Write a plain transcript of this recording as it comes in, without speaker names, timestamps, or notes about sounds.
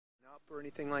or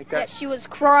anything like that? Yeah, she was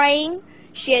crying.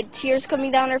 She had tears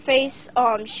coming down her face.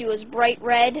 She was bright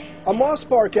red. A Moss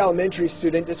Park Elementary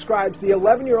student describes the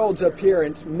 11-year-old's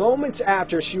appearance moments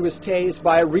after she was tased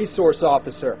by a resource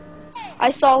officer.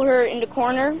 I saw her in the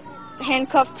corner,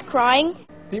 handcuffed, crying.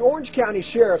 The Orange County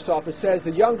Sheriff's Office says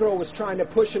the young girl was trying to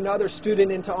push another student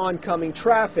into oncoming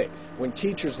traffic. When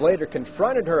teachers later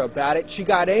confronted her about it, she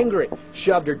got angry,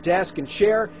 shoved her desk and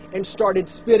chair, and started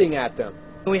spitting at them.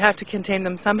 We have to contain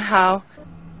them somehow.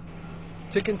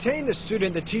 To contain the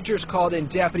student, the teachers called in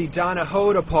Deputy Donna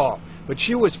Hodapal, but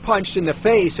she was punched in the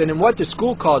face, and in what the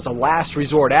school calls a last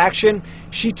resort action,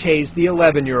 she tased the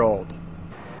 11-year-old.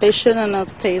 They shouldn't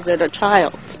have tasered a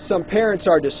child. Some parents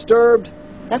are disturbed.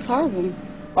 That's horrible.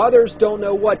 Others don't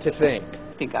know what to think.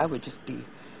 I think I would just be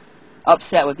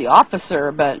upset with the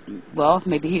officer, but, well,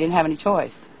 maybe he didn't have any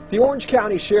choice. The Orange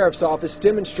County Sheriff's Office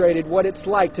demonstrated what it's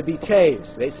like to be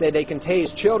tased. They say they can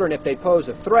tase children if they pose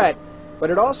a threat, but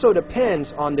it also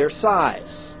depends on their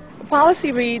size. The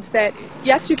policy reads that,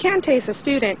 yes, you can tase a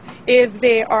student if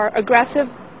they are aggressive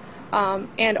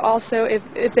and also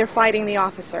if they're fighting the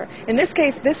officer. In this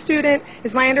case, this student,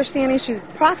 is my understanding, she's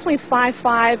approximately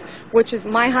 5'5", which is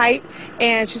my height,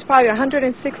 and she's probably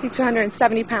 160 to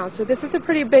 170 pounds. So this is a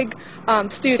pretty big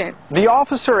student. The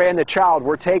officer and the child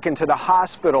were taken to the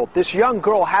hospital. This young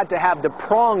girl had to have the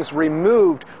prongs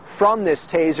removed from this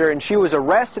taser, and she was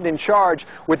arrested and charged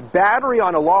with battery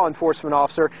on a law enforcement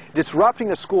officer,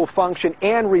 disrupting a school function,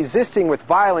 and resisting with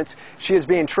violence. She is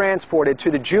being transported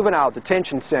to the Juvenile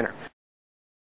Detention Center.